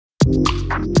Hello.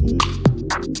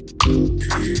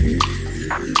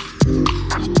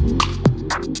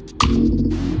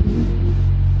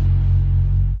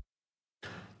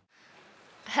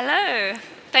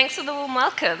 Thanks for the warm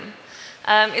welcome.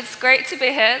 It's great to be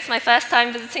here. It's my first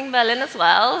time visiting Berlin as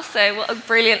well, so what a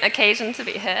brilliant occasion to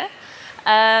be here.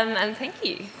 And thank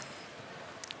you.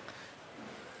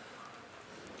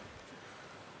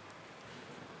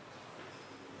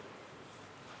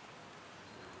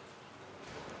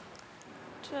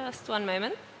 Just one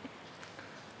moment.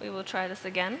 We will try this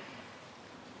again.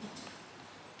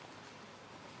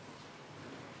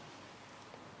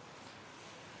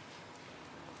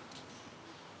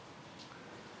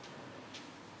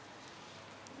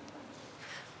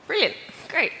 Brilliant,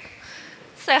 great.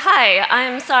 So hi,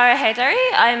 I'm Sareh Heidari.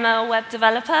 I'm a web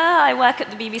developer. I work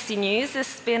at the BBC News.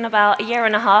 It's been about a year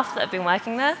and a half that I've been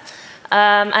working there.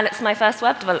 And it's my first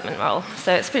web development role.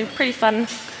 So it's been pretty fun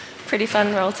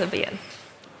role to be in.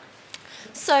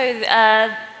 So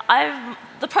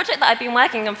the project that I've been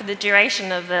working on for the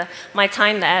duration of my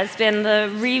time there has been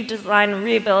the redesign,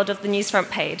 rebuild of the news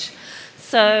front page.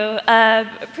 So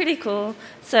pretty cool.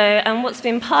 So, and what's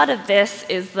been part of this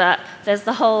is that there's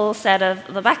the whole set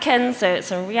of the back end, so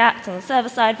it's on React on the server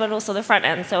side, but also the front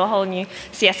end, so a whole new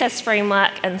CSS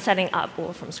framework and setting up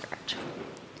all from scratch.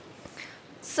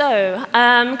 So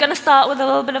I'm going to start with a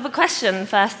little bit of a question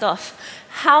first off.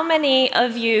 How many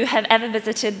of you have ever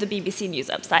visited the BBC News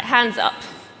website? Hands up.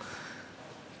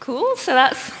 Cool, so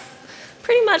that's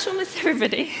pretty much almost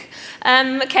everybody.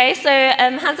 OK, so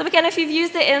hands up again if you've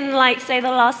used it in, like, say, the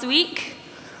last week.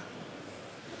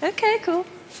 OK, cool.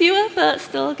 Fewer, but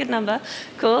still a good number.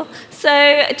 Cool.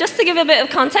 So just to give a bit of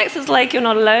context, it's like you're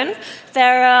not alone.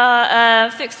 There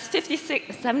are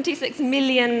 76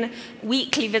 million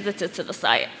weekly visitors to the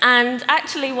site. And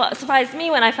actually, what surprised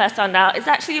me when I first found out is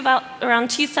actually around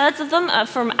 2/3 of them are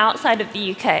from outside of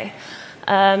the UK.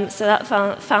 So that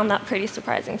found that pretty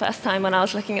surprising first time when I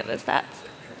was looking at the stats.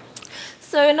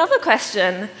 So another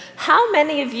question, how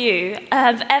many of you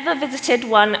have ever visited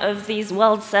one of these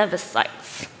world service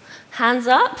sites? Hands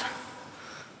up.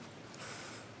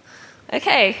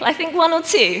 OK, I think one or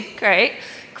two. Great.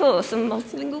 Cool, some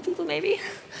multilingual people maybe.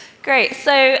 Great,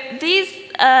 so these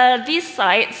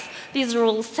sites, these are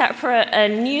all separate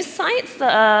news sites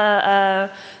that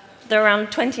are there are around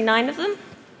 29 of them.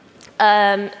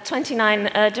 29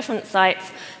 different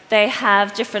sites. They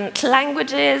have different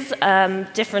languages,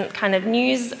 different kind of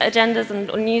news agendas and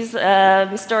news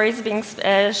stories being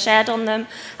shared on them.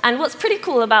 And what's pretty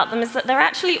cool about them is that they're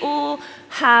actually all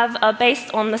are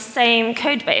based on the same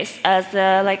code base as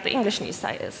the English news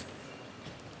site is.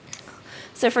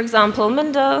 So for example,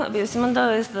 BBC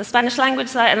Mundo is the Spanish language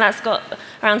site, and that's got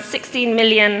around 16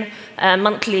 million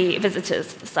monthly visitors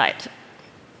to the site.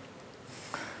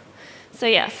 So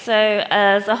yeah, so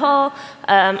as a whole,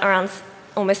 around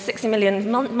almost 60 million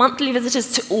monthly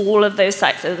visitors to all of those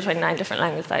sites, so the 29 different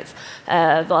language sites,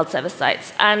 world service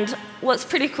sites. And what's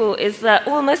pretty cool is that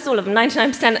almost all of them,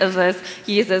 99% of those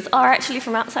users, are actually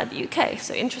from outside the UK,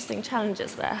 so interesting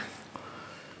challenges there.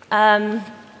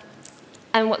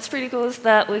 And what's pretty cool is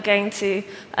that we're going to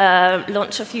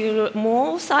launch a few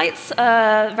more sites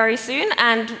very soon,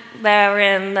 and they're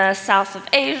in the south of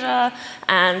Asia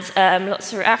and lots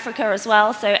through Africa as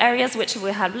well, so areas which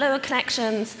will have lower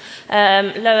connections,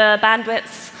 lower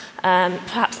bandwidths,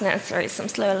 perhaps necessarily some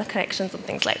slower connections and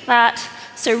things like that.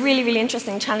 So really, really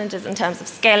interesting challenges in terms of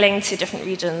scaling to different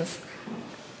regions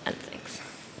and things.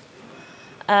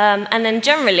 And then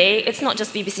generally, it's not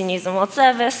just BBC News and World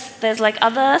Service. There's like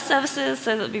other services,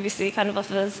 so that BBC kind of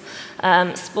offers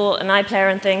sport and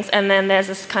iPlayer and things. And then there's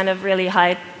this kind of really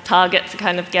high target to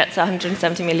kind of get to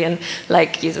 170 million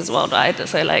users worldwide,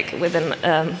 so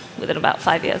within about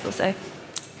 5 years or so.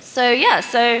 So yeah,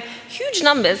 so huge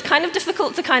numbers, kind of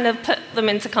difficult to kind of put them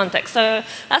into context. So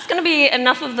that's going to be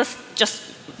enough of this, just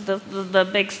the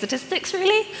big statistics,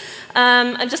 really.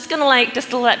 I'm just going to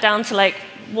distill that down to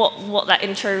what that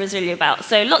intro is really about.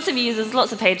 So lots of users,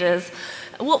 lots of pages.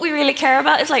 What we really care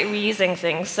about is reusing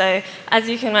things. So as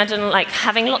you can imagine,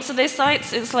 having lots of those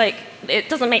sites, it's it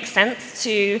doesn't make sense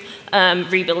to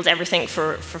rebuild everything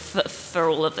for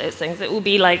all of those things. It will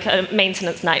be like a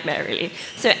maintenance nightmare, really.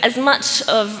 So as much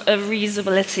of a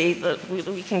reusability that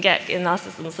we can get in our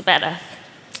systems, the better.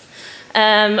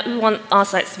 We want our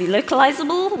sites to be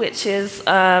localizable, which is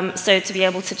so to be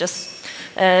able to just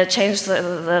change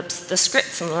the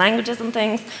scripts and the languages and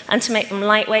things, and to make them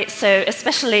lightweight. So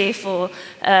especially for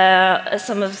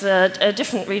some of the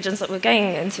different regions that we're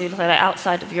going into, like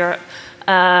outside of Europe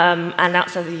and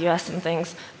outside the US and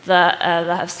things, that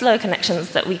have slow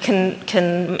connections, that we can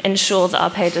ensure that our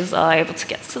pages are able to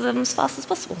get to them as fast as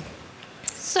possible.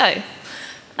 So,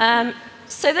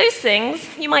 so those things,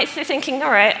 you might be thinking,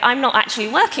 all right, I'm not actually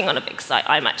working on a big site.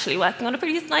 I'm actually working on a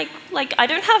pretty, like I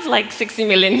don't have like 60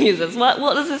 million users.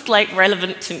 What is this like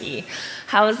relevant to me?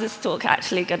 How is this talk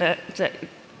actually going to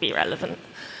be relevant?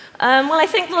 Well, I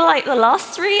think the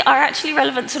last three are actually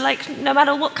relevant to no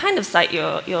matter what kind of site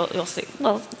you're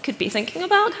could be thinking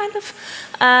about, kind of.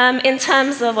 In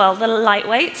terms of the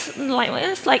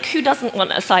lightweightness, like who doesn't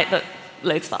want a site that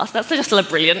loads fast? That's just a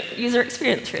brilliant user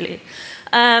experience, really.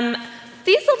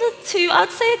 These are the two,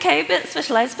 I'd say, okay, a bit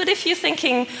specialized, but if you're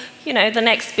thinking, the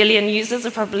next billion users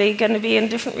are probably going to be in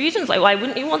different regions, like why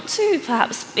wouldn't you want to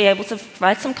perhaps be able to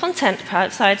provide some content,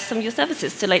 provide some of your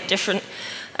services to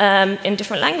in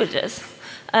different languages?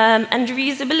 And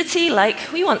reusability,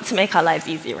 we want to make our lives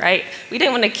easy, right? We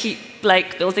don't want to keep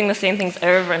building the same things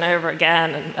over and over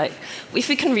again, and if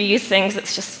we can reuse things, it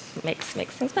just makes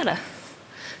things better.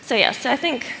 So yeah, so I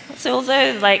think,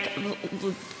 although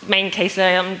the main case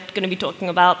I'm going to be talking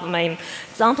about, the main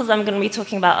examples I'm going to be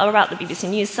talking about are about the BBC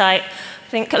News site, I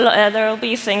think there will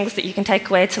be things that you can take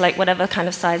away to whatever kind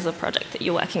of size of project that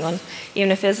you're working on,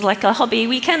 even if it's a hobby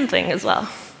weekend thing as well.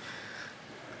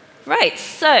 Right,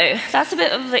 so that's a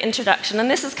bit of the introduction, and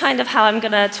this is kind of how I'm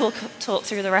going to talk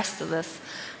through the rest of this.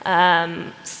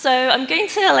 So I'm going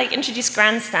to introduce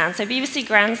Grandstand. So BBC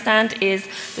Grandstand is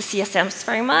the CSS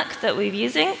framework that we're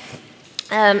using.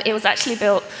 It was actually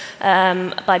built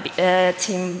by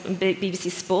team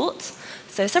BBC Sport,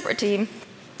 so a separate team.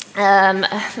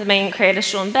 The main creator,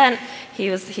 Sean Bent, he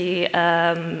built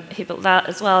that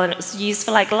as well, and it was used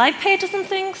for live pages and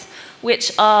things,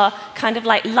 which are kind of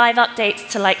live updates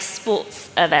to sports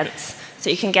events. So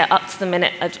you can get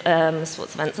up-to-the-minute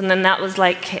sports events. And then that was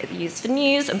used for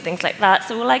news and things like that.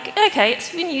 So we're like, OK,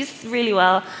 it's been used really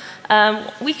well.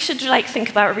 We should think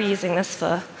about reusing this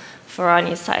for our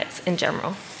news sites in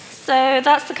general. So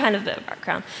that's the kind of bit of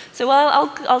background. So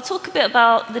I'll talk a bit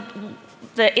about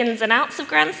the ins and outs of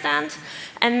Grandstand,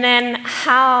 and then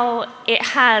how it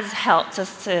has helped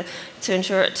us to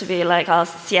ensure it to be our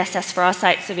CSS for our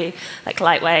site to be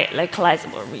lightweight,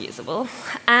 localizable, and reusable.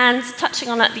 And touching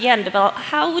on at the end about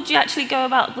how would you actually go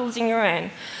about building your own.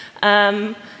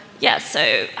 Yeah,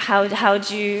 so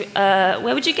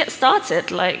where would you get started?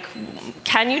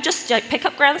 Can you just pick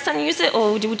up Grandstand and use it,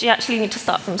 or would you actually need to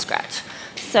start from scratch?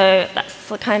 So that's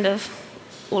the kind of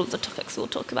all of the topics we'll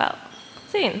talk about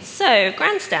soon. So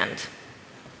Grandstand.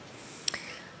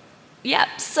 Yeah,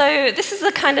 so this is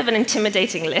a kind of an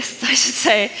intimidating list, I should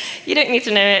say. You don't need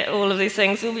to know all of these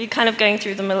things. We'll be kind of going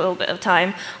through them a little bit of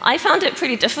time. I found it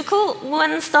pretty difficult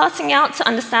when starting out to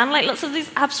understand lots of these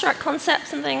abstract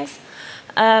concepts and things.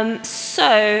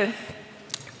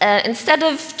 Instead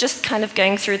of just kind of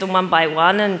going through them one by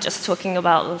one and just talking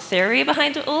about the theory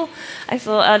behind it all, I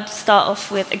thought I'd start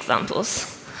off with examples,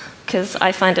 because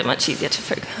I find it much easier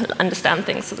to understand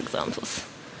things with examples.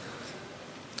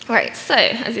 Right, so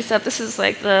as you said, this is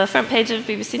the front page of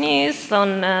BBC News. It's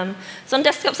on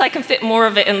desktop, so I can fit more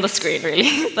of it in the screen,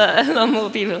 really. But a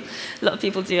lot of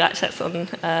people do access on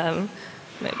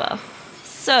mobile.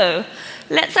 So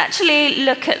let's actually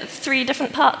look at 3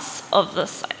 different parts of the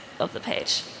site, of the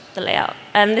page, the layout.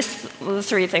 And this are the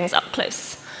 3 things up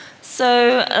close.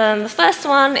 So the first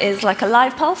one is a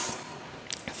live pulse.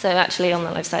 So actually on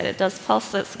the live side it does pulse,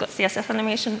 so it's got CSS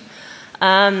animation.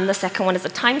 The second one is a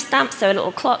timestamp, so a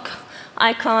little clock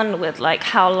icon with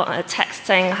how long, a text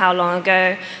saying how long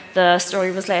ago the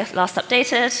story was last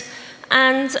updated.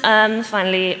 And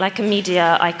finally, a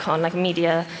media icon, a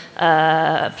media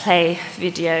play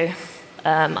video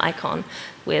icon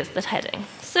with the heading.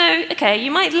 So, OK, you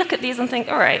might look at these and think,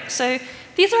 all right, so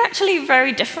these are actually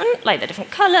very different. They're different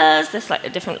colors, there's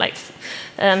different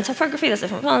typography, there's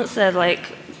different fonts, they're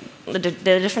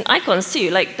they're different icons too.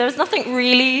 There's nothing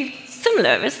really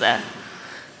similar, is there?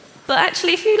 But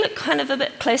actually, if you look kind of a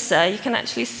bit closer, you can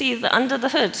actually see the under the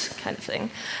hood kind of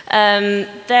thing.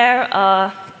 There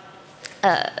are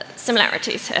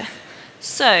similarities here.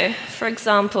 So, for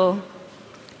example,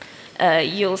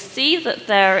 you'll see that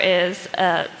there is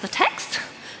the text,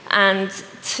 and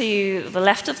to the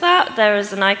left of that, there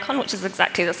is an icon which is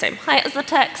exactly the same height as the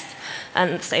text,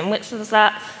 and the same width as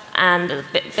that, and a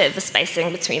bit of a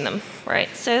spacing between them, right?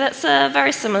 So that's a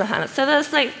very similar hand. So there's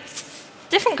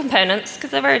different components, because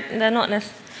they're not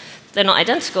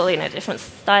identical, different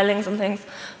stylings and things.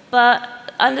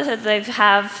 But under the hood, they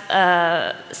have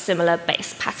a similar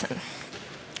base pattern.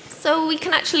 So we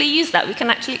can actually use that. We can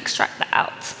actually extract that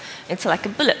out into like a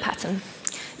bullet pattern.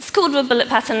 It's called a bullet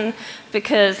pattern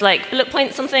because like bullet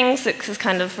points and things, it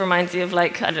kind of reminds you of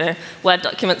like, I don't know, Word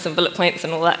documents and bullet points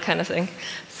and all that kind of thing.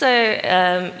 So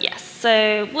yes,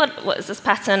 so what is this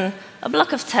pattern? A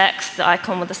block of text, the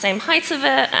icon with the same height of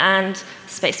it, and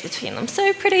space between them.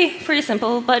 So pretty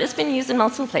simple, but it's been used in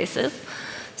multiple places.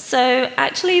 So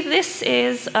actually this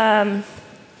is the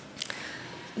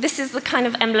kind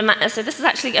of emblematic, so this is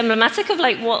actually emblematic of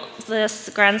like what this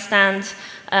Grandstand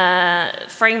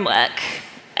framework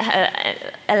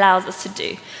allows us to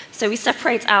do. So we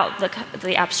separate out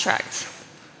the abstract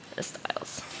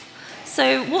styles.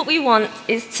 So what we want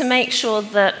is to make sure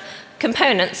that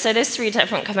components, so there's 3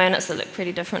 different components that look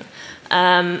pretty different,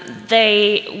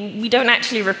 we don't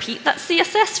actually repeat that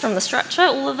CSS from the structure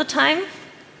all of the time.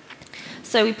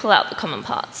 So we pull out the common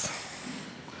parts.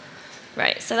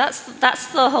 Right, so that's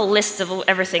the whole list of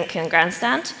everything in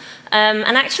Grandstand.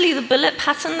 And actually the bullet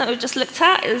pattern that we just looked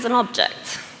at is an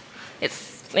object.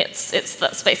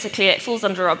 That's basically, it falls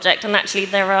under object, and actually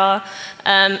there are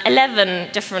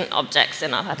 11 different objects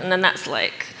in our pattern, and that's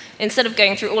like, instead of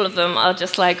going through all of them, I'll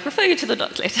just like refer you to the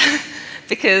doc later.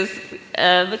 because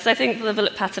I think the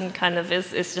bullet pattern kind of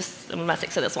is just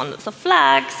emblematic. So there's one that's a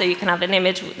flag, so you can have an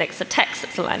image next to text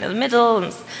that's a line in the middle,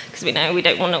 because we know we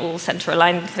don't want to all center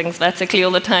align things vertically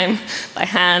all the time by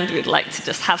hand. We'd like to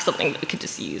just have something that we could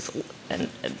just use and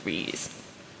reuse.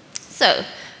 So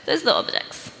those are the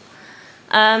objects.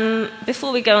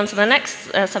 Before we go on to the next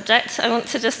subject, I want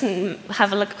to just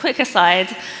have a quick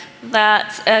aside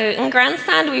that in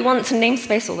Grandstand, we want to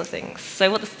namespace all the things.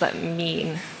 So what does that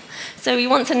mean? So we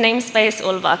want to namespace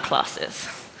all of our classes.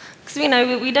 Because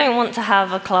we don't want to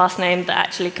have a class name that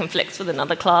actually conflicts with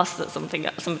another class that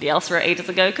somebody else wrote ages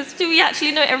ago. Because do we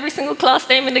actually know every single class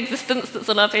name in existence that's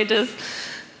on our pages?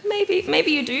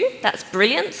 Maybe you do. That's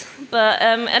brilliant. But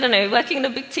I don't know, working in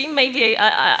a big team, maybe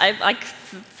I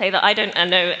could say that I don't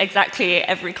know exactly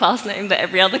every class name that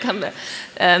every other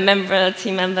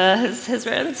team member has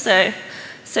written. So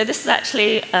this is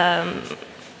actually,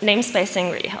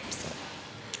 namespacing really helps.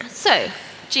 So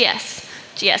GS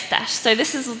dash. So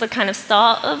this is the kind of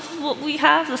start of what we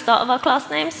have, the start of our class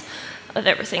names, of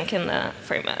everything in the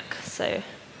framework. So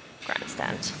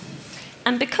Grandstand.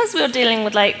 And because we're dealing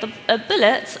with like a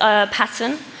bullet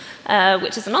pattern,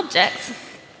 which is an object,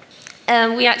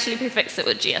 we actually prefix it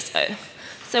with GSO.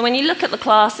 So when you look at the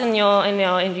class in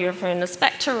the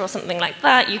spectre or something like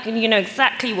that, you know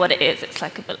exactly what it is. It's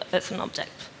like a bullet. It's an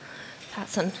object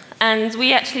pattern. And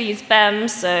we actually use BEM,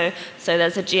 so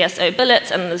there's a GSO bullet,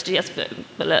 and there's GS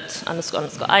bullet underscore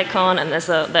icon, and there's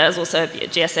also a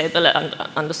GSO bullet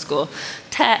underscore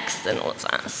text and all of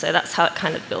that. So that's how it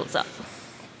kind of builds up.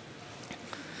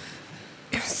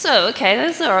 So, okay,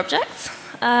 those are objects.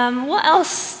 What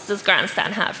else does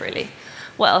Grandstand have, really?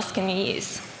 What else can you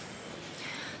use?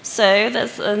 So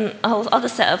there's a whole other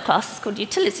set of classes called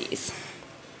utilities.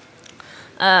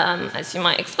 As you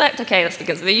might expect, okay, this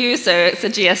begins with a U, so it's a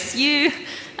GSU.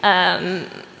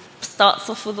 Starts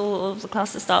off with all of the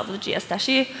classes start with a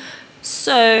GS-U.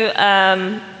 So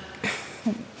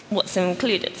what's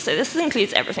included? So this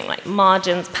includes everything like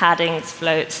margins, paddings,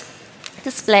 floats,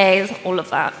 displays, all of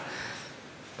that.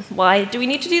 Why do we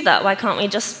need to do that? Why can't we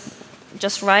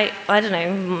just write, I don't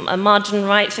know, a margin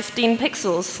right 15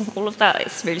 pixels? All of that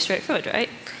is really straightforward, right?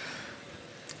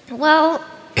 Well,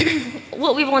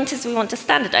 what we want is we want to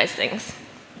standardize things.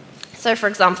 So for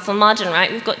example, for margin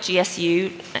right, we've got GSU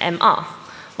MR.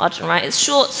 Margin right is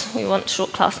short. We want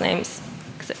short class names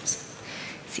because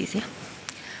it's easier.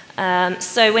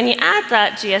 So when you add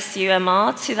that GSU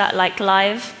MR to that like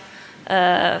live,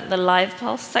 the live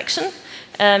pulse section,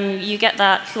 you get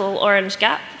that little orange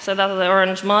gap, so that's the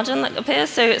orange margin that appears,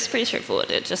 so it's pretty straightforward.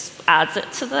 It just adds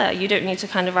it to there. You don't need to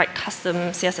kind of write custom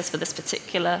CSS for this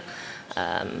particular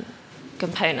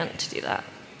component to do that.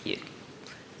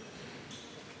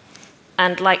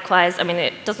 And likewise, I mean,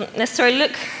 it doesn't necessarily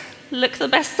look the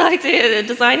best idea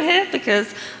design here,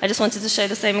 because I just wanted to show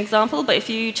the same example, but if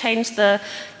you change the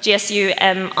GSU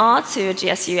MR to a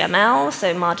GSU ML,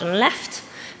 so margin left,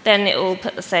 then it will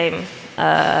put the same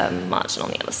margin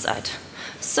on the other side.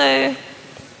 So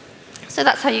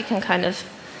that's how you can kind of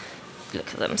look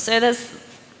at them. So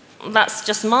that's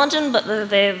just margin, but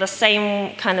they're the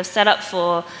same kind of setup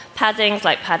for paddings,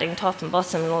 like padding top and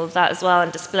bottom and all of that as well,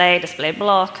 and display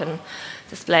block, and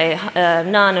display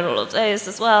none, and all of those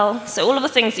as well. So all of the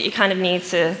things that you kind of need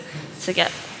to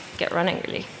get running,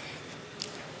 really.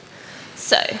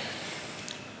 So,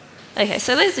 okay,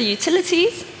 so those are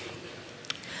utilities.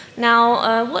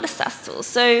 Now, what are SAS tools?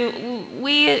 So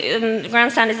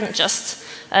Grandstand isn't just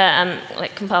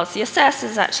like compiled CSS,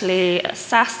 it's actually a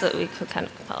SAS that we could kind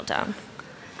of compile down.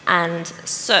 And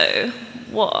so,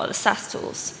 what are the SAS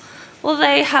tools? Well,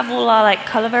 they have all our like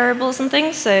color variables and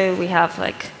things. So we have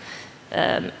like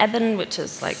ebon, which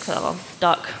is like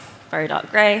dark, very dark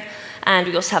gray. And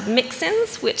we also have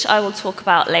mix-ins, which I will talk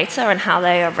about later and how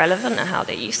they are relevant and how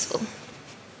they're useful.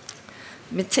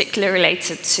 Particularly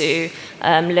related to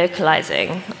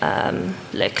localizing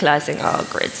our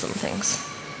grids and things.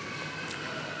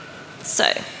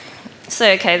 So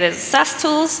okay, there's SAS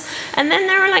tools, and then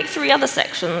there are like 3 other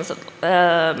sections,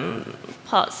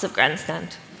 parts of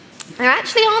Grandstand. They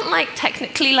actually aren't like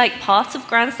technically like part of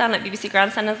Grandstand, like BBC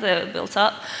Grandstand as they're built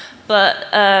up, but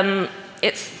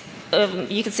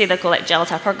you can see they're called like gel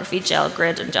typography, gel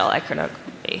grid, and gel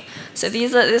iconography. So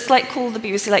it's like called the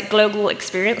BBC like global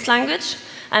experience language,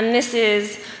 and this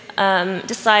is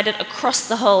decided across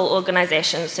the whole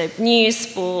organization. So news,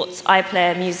 sports,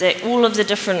 iPlayer, music, all of the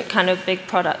different kind of big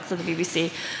products of the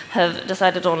BBC have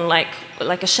decided on like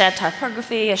a shared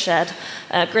typography, a shared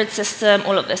grid system,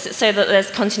 all of this, so that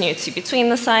there's continuity between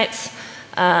the sites.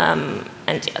 And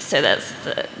yeah, so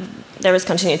there is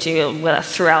continuity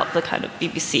throughout the kind of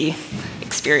BBC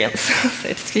experience, so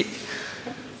to speak.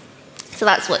 So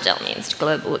that's what GEL means,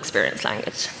 global experience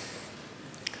language.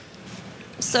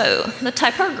 So the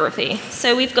typography.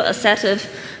 So we've got a set of,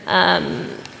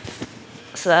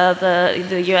 so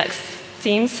the UX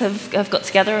teams have got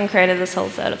together and created this whole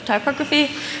set of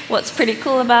typography. What's pretty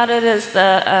cool about it is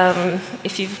that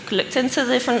if you've looked into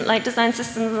the different like design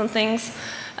systems and things,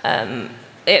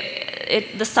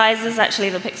 the sizes, actually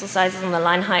the pixel sizes and the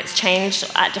line heights change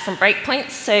at different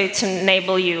breakpoints. So to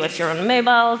enable you, if you're on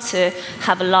mobile, to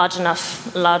have a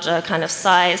larger kind of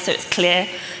size so it's clear.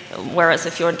 Whereas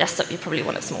if you're on desktop, you probably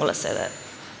want it smaller so that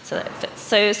it fits.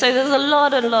 So there's a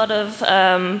lot of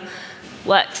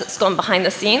work that's gone behind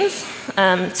the scenes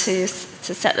to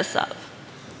set this up.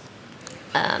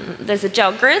 There's a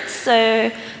gel grid.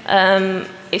 So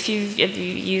if you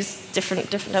use different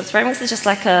types of frameworks, it's just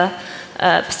like a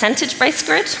percentage-based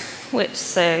grid.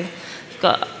 So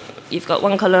you've got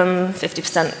 1 column,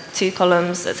 50%, 2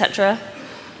 columns, etc.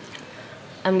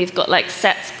 And we've got like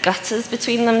set gutters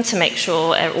between them to make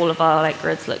sure all of our like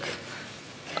grids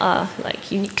are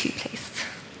like uniquely placed.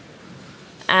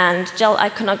 And gel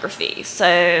iconography, so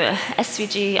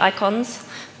SVG icons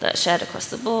that are shared across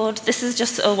the board. This is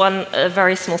just a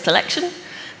very small selection.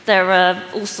 There are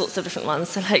all sorts of different ones.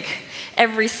 So like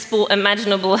every sport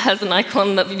imaginable has an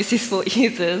icon that BBC Sport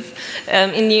uses.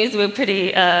 In news, we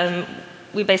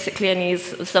basically only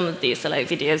use some of these, so like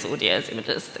videos, audios,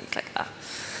 images, things like that.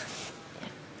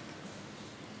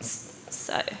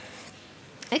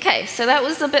 Okay, so that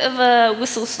was a bit of a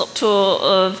whistle-stop tour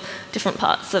of different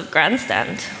parts of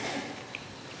Grandstand.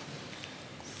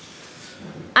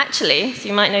 Actually, so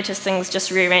you might notice things just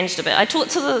rearranged a bit. I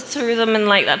talked through them in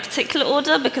like that particular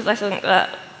order because I think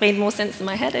that made more sense in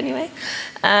my head anyway.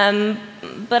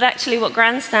 But actually what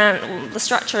the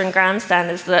structure in Grandstand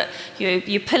is that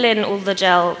you pull in all the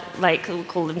gel, like we'll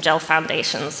call them gel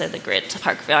foundations, so the grid,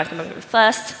 typography, iconography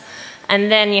first. And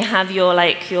then you have your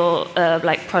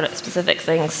product-specific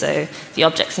things, so the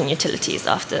objects and utilities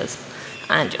after,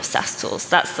 and your SAS tools.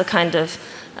 That's the kind of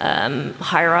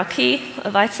hierarchy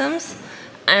of items.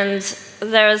 And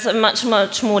there is a much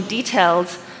more detailed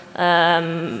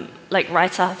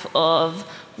write-up of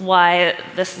why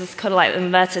this is kind of like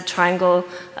inverted triangle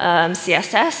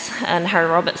CSS, and Harry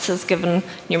Roberts has given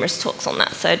numerous talks on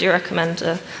that. So I do recommend,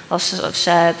 I'll sort of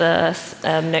share the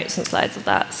notes and slides of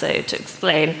that, so to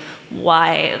explain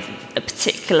why a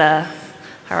particular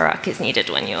hierarchy is needed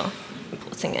when you're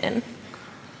importing it in.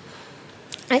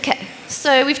 Okay,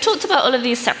 so we've talked about all of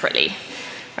these separately,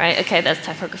 right? Okay, there's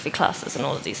typography classes and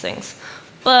all of these things.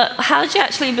 But how do you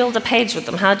actually build a page with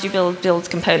them? How do you build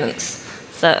components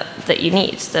that you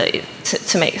need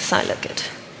to make the site look good?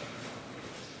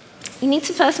 You need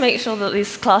to first make sure that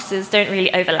these classes don't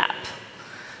really overlap.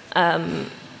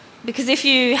 Because if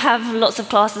you have lots of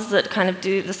classes that kind of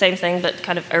do the same thing but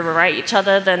kind of overwrite each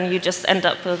other, then you just end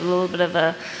up with a little bit of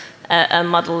a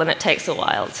muddle, and it takes a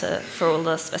while for all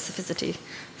the specificity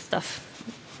stuff.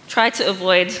 Try to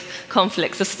avoid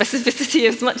conflicts of specificity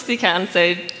as much as you can,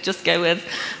 so just go with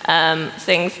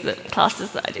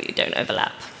classes that ideally don't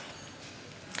overlap.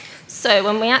 So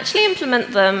when we actually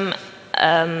implement them,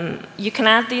 you can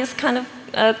add these kind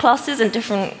of classes in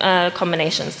different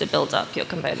combinations to build up your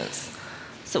components.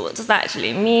 So what does that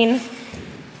actually mean?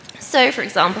 So for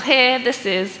example here, this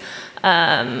is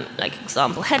like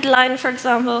example headline, for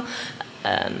example.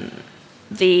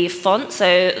 the font,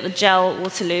 so the gel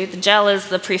Waterloo. The gel is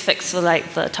the prefix for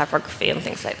like the typography and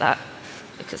things like that,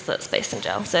 because that's based in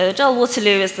gel. So gel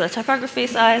Waterloo is the typography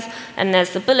size, and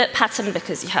there's the bullet pattern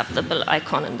because you have the bullet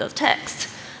icon and the text.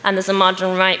 And there's a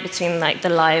margin right between like the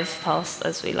live path,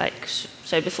 as we like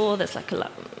showed before. There's like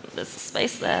there's a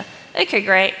space there. Okay,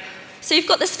 great. So you've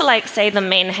got this for like, say, the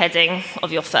main heading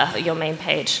of your main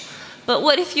page. But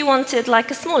what if you wanted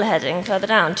like a smaller heading further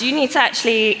down? Do you need to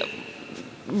actually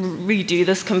redo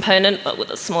this component, but with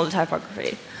a smaller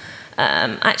typography?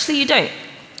 Actually, you don't.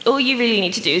 All you really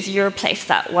need to do is you replace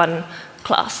that one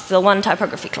class, the one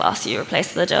typography class. You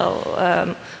replace the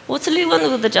gel Waterloo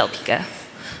one with the gel Pika.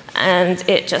 And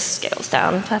it just scales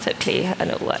down perfectly, and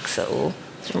it works at all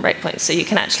different breakpoints. So you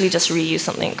can actually just reuse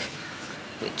something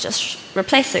with just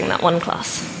replacing that one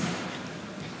class.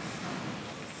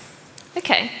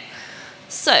 OK,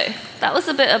 so that was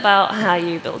a bit about how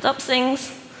you build up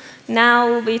things. Now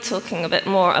we'll be talking a bit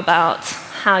more about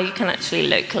how you can actually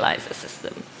localize a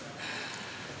system.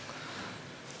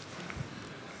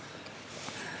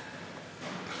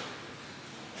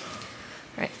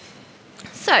 Right.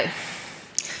 So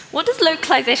what does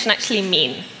localization actually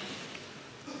mean?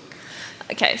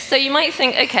 OK, so you might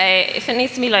think, OK, if it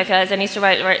needs to be localized, I need to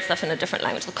write stuff in a different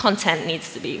language. The content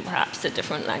needs to be perhaps a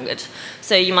different language.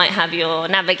 So you might have your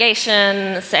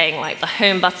navigation saying, like, the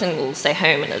home button will say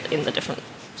home in the different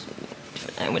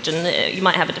language. And you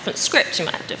might have a different script. You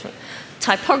might have different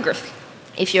typography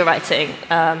if you're writing.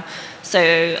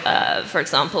 For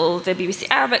example, the BBC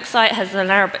Arabic site has an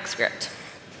Arabic script.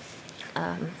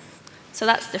 So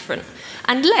that's different.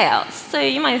 And layouts. So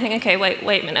you might think, OK,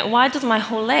 wait a minute. Why does my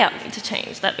whole layout need to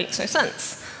change? That makes no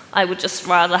sense. I would just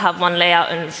rather have one layout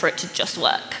and for it to just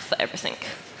work for everything.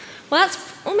 Well, that's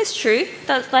almost true.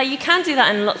 You can do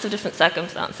that in lots of different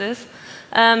circumstances,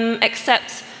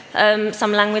 except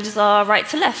some languages are right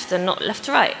to left and not left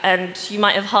to right. And you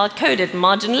might have hard-coded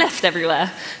margin left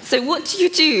everywhere. So what do you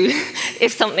do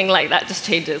if something like that just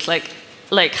changes? Like,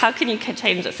 how can you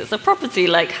change this? It's a property.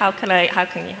 Like, how can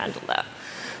you handle that?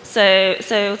 So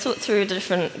we'll talk through the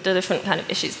different kind of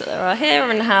issues that there are here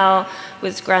and how,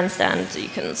 with Grandstand, you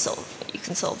can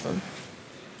solve them.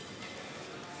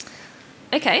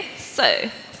 OK, so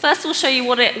first we'll show you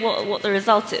what the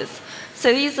result is.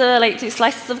 So these are like two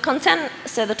slices of content.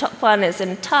 So the top one is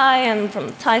in Thai, and from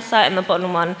the Thai side, and the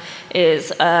bottom one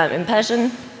is in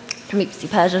Persian, from BBC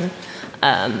Persian.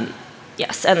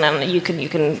 Yes, and then you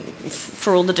can,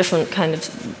 for all the different kind of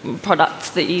products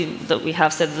that we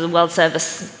have, so the world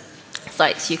service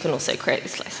sites, you can also create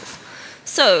these slices.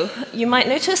 So you might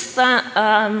notice that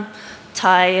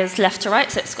Thai is left to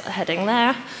right, so it's got a heading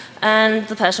there, and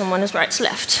the Persian one is right to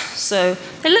left. So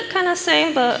they look kind of the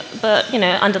same, but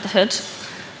under the hood,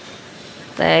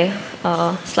 they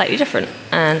are slightly different.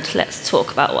 And let's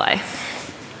talk about why.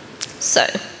 So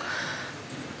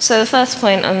the first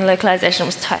point on localization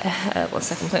was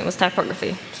second point was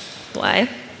typography. Why?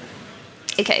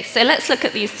 OK, so let's look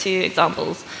at these two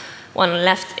examples. One on the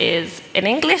left is in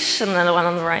English, and then the one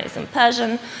on the right is in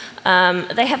Persian.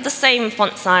 They have the same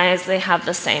font size, they have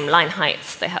the same line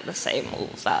heights, they have the same all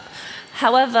of that.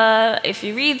 However, if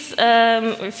you read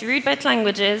both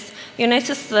languages, you'll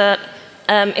notice that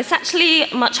it's actually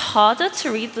much harder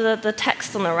to read the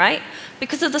text on the right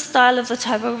because of the style of the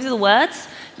typography of the words.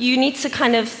 You need to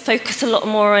kind of focus a lot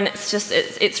more, and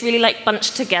it's really like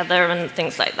bunched together and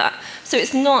things like that. So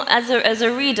it's not, as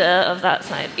a reader of that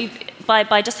side,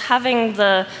 by just having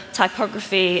the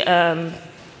typography that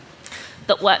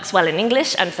works well in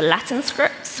English and for Latin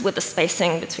scripts with the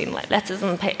spacing between like letters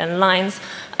and lines,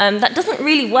 that doesn't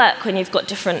really work when you've got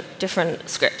different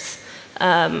scripts.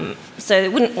 So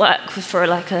it wouldn't work for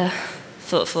Arabic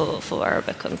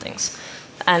and things.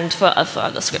 And for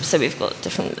other scripts, so we've got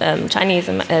different Chinese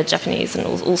and Japanese and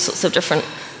all sorts of different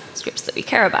scripts that we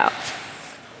care about.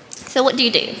 So what do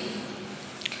you do?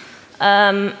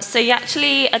 So you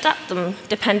actually adapt them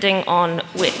depending on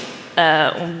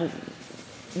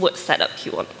what setup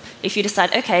you want. If you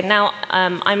decide, OK, now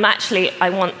I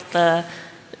want the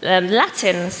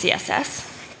Latin CSS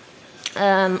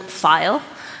file.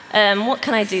 What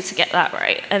can I do to get that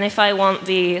right? And if I want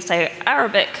the, say,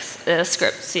 Arabic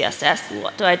script CSS,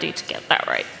 what do I do to get that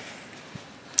right?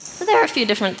 So there are a few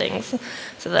different things.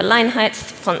 So the line heights,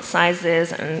 font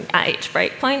sizes, and at each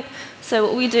breakpoint. So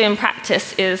what we do in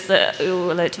practice is that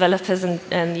the developers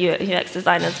and UX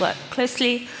designers work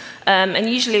closely, and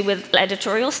usually with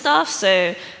editorial staff.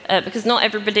 So because not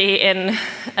everybody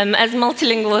as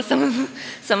multilingual as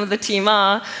some of the team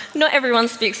are, not everyone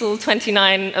speaks all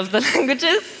 29 of the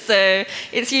languages. So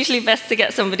it's usually best to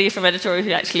get somebody from editorial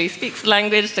who actually speaks the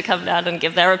language to come down and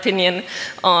give their opinion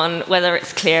on whether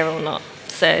it's clear or not.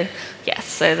 So yes,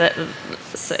 so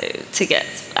to get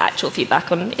actual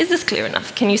feedback on, is this clear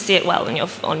enough? Can you see it well on your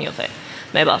phone,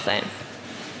 mobile phone?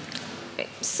 Okay,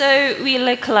 so we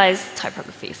localize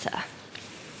typographies here.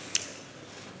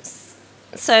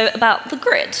 So about the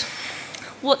grid.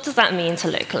 What does that mean to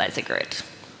localize a grid?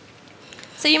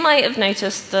 So you might have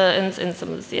noticed in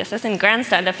some of the CSS, in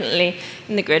Grandstand definitely,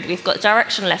 in the grid, we've got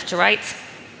direction left to right.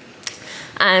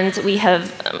 And we have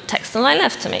text align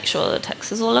left to make sure the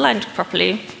text is all aligned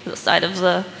properly to the side of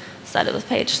the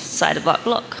page, side of that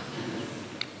block.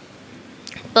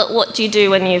 But what do you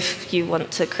do when you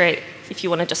want to create, if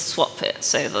you want to just swap it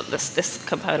so that this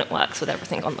component works with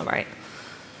everything on the right?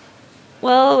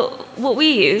 Well, what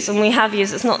we use, and we have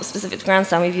used, it's not specific to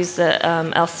Grandstand, we've used it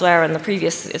elsewhere in the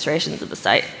previous iterations of the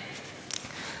site,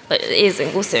 but it is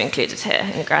also included here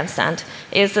in Grandstand,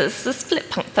 is the split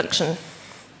function.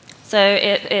 So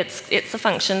it's a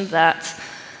function that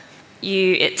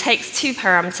it takes two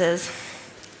parameters.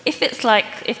 If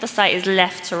the site is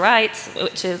left to right,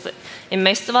 which is in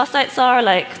most of our sites are,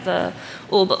 like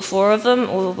all but 4 of them,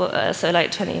 so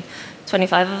like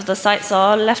 25 of the sites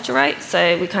are left to right,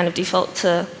 so we kind of default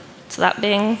to that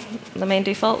being the main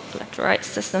default, left to right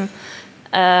system.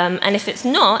 And if it's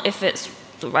not, if it's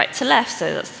the right to left,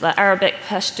 so that's the Arabic,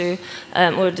 Pashto,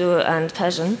 Urdu, and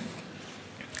Persian,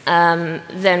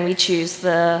 then we choose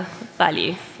the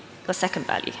value, the second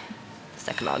value, the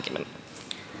second argument.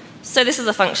 So this is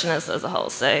a function as a whole.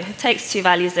 So it takes 2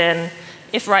 values in.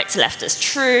 If right to left is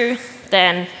true,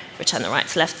 then return the right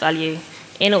to left value.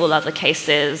 In all other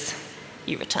cases,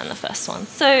 you return the first one.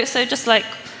 So just like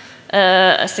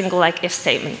a single if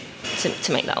statement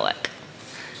to make that work.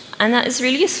 And that is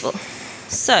really useful.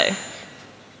 So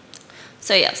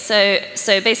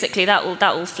basically that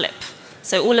will flip.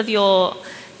 So all of your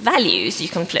values, you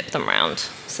can flip them around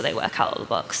so they work out of the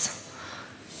box.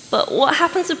 But what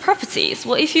happens with properties?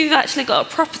 What if you've actually got a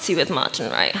property with margin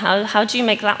right? How do you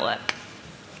make that work?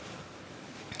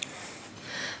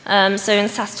 So in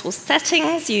SAS tool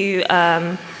settings, you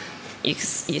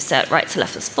set right to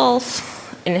left as false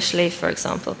initially, for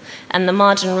example. And the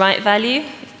margin right value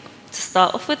to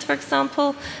start off with, for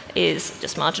example, is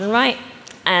just margin right.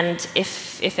 And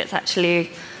if it's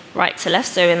actually right to left,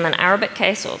 so in an Arabic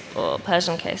case or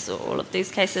Persian case or all of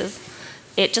these cases,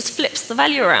 it just flips the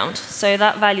value around. So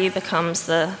that value becomes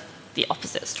the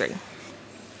opposite string.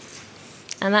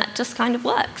 And that just kind of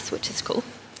works, which is cool.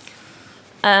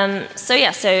 So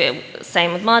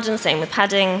same with margin, same with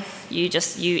padding. You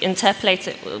interpolate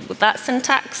it with that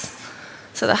syntax.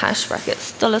 So the hash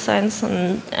brackets, $signs,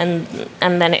 and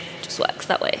then it just works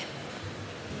that way.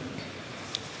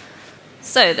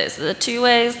 So those are the 2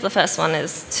 ways. The first one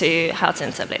is how to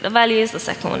interpolate the values. The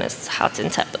second one is how to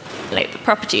interpolate the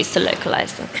properties to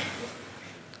localize them.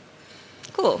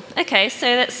 Cool. Okay, so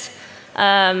let's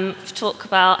talk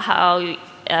about how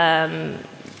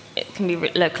it can be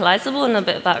localizable and a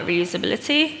bit about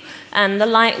reusability. And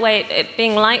it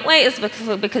being lightweight is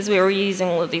because we're reusing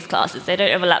all of these classes. They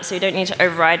don't overlap, so you don't need to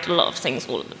override a lot of things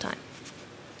all of the time.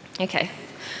 Okay.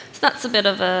 That's a bit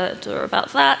of a tour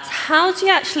about that. How do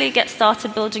you actually get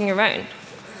started building your own?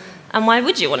 And why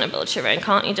would you want to build your own?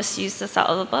 Can't you just use this out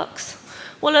of the box?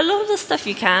 Well, a lot of the stuff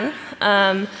you can.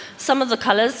 Some of the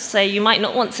colors, say you might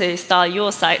not want to style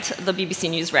your site the BBC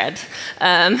News red.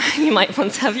 You might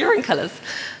want to have your own colors.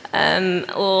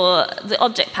 Or the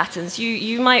object patterns.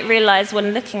 You might realize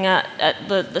when looking at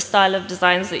the style of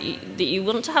designs that you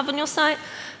want to have on your site,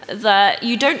 that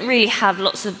you don't really have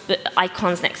lots of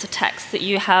icons next to text, that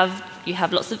you have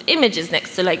lots of images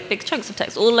next to big chunks of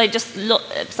text, or just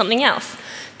something else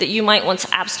that you might want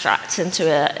to abstract into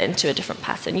a different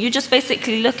pattern. You just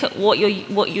basically look at what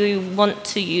you want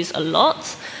to use a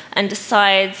lot and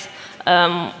decide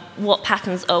what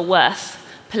patterns are worth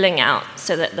pulling out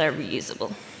so that they're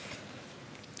reusable.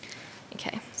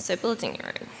 Okay, so building your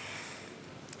own.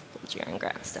 Build your own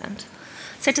Grandstand.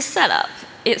 So to set up,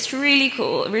 it's really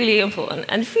cool, really important,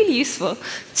 and really useful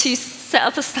to set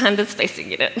up a standard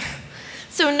spacing unit.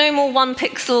 So no more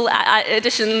 1-pixel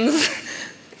additions.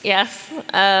 Yes,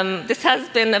 this has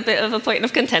been a bit of a point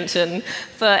of contention,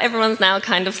 but everyone's now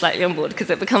kind of slightly on board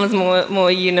because it becomes more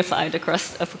unified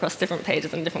across different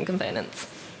pages and different components,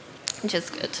 which is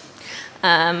good.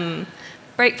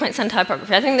 Breakpoints and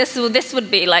typography. I think this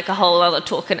would be like a whole other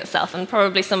talk in itself, and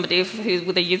probably somebody who's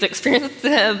with a user experience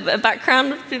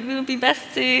background would be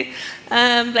best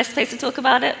place to talk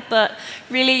about it. But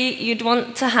really, you'd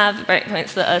want to have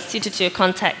breakpoints that are suited to your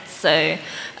context. So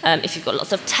if you've got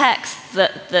lots of text,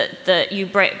 that you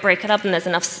break it up, and there's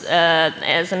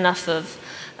enough of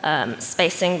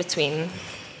spacing between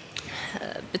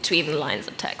between the lines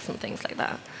of text and things like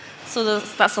that. So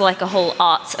that's like a whole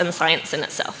art and science in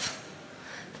itself.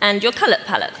 And your color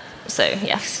palette. So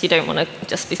yes, you don't want to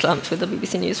just be slumped with the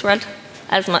BBC News red,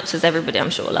 as much as everybody I'm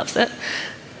sure loves it.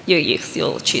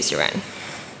 You'll choose your own.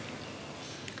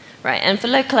 Right, and for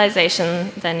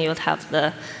localization, then you'll have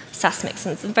the SAS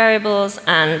mixins and variables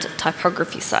and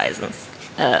typography size and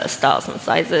styles and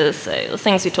sizes. So the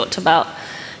things we talked about.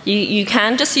 You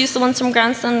can just use the ones from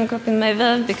Grandstand and copy them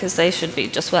over because they should be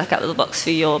just work out of the box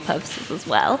for your purposes as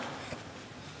well.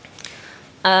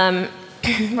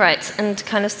 Right, and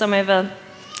kind of sum over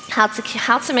how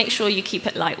to make sure you keep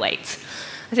it lightweight.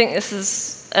 I think this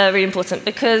is really important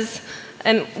because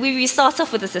we start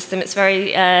off with a system. It's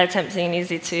very tempting and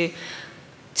easy to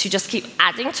just keep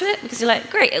adding to it because you're like,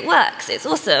 great, it works, it's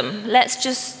awesome. Let's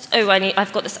just,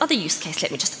 I've got this other use case,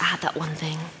 let me just add that one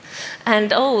thing.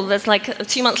 And oh, there's like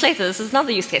 2 months later, this is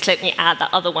another use case, let me add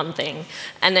that other one thing.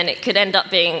 And then it could end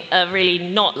up being a really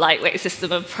not lightweight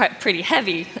system, a pretty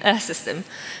heavy system.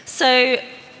 So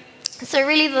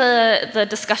really the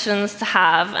discussions to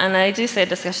have, and I do say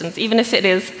discussions, even if it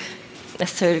is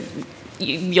necessarily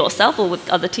yourself or with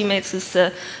other teammates, is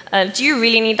do you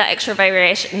really need that extra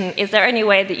variation? Is there any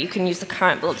way that you can use the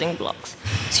current building blocks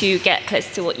to get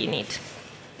close to what you need?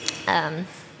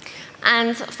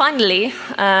 And finally,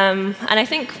 and I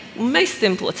think most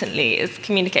importantly, is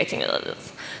communicating with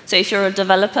others. So if you're a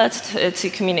developer, to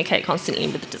communicate constantly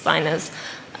with the designers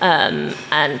and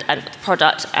with the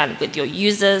product and with your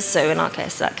users. So in our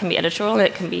case, that can be editorial,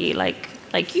 it can be like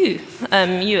you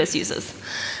as users.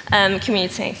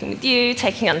 Communicating with you,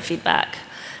 taking on feedback.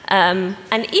 And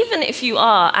even if you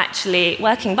are actually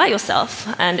working by yourself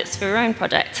and it's for your own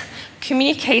project,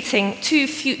 communicating to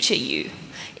future you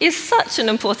is such an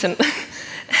important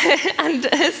and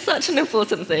such an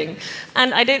important thing.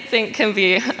 And I don't think can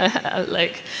be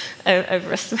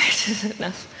overestimated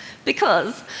enough.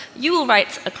 Because you will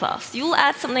write a class, you will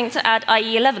add something to add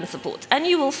IE11 support, and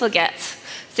you will forget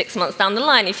 6 months down the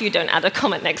line if you don't add a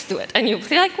comment next to it. And you'll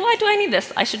be like, why do I need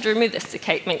this? I should remove this to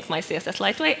make my CSS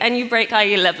lightweight, and you break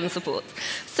IE11 support.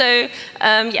 So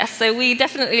yes, so we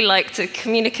definitely like to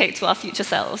communicate to our future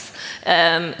selves.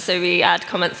 So we add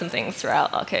comments and things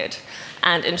throughout our code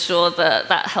and ensure that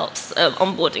that helps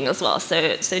onboarding as well.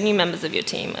 So new members of your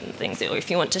team and things, or if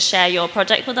you want to share your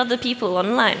project with other people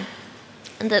online,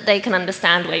 and that they can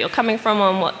understand where you're coming from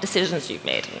and what decisions you've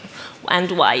made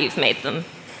and why you've made them.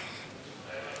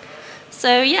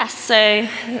 So yes,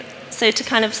 so to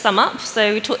kind of sum up,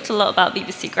 so we talked a lot about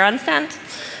BBC Grandstand,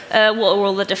 what are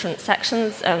all the different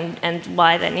sections and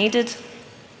why they're needed,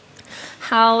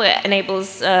 how it enables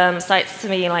sites to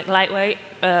be like lightweight,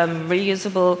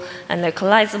 reusable, and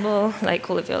localizable, like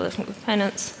all of your different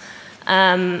components,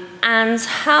 and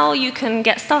how you can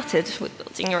get started with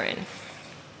building your own.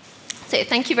 So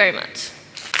thank you very much.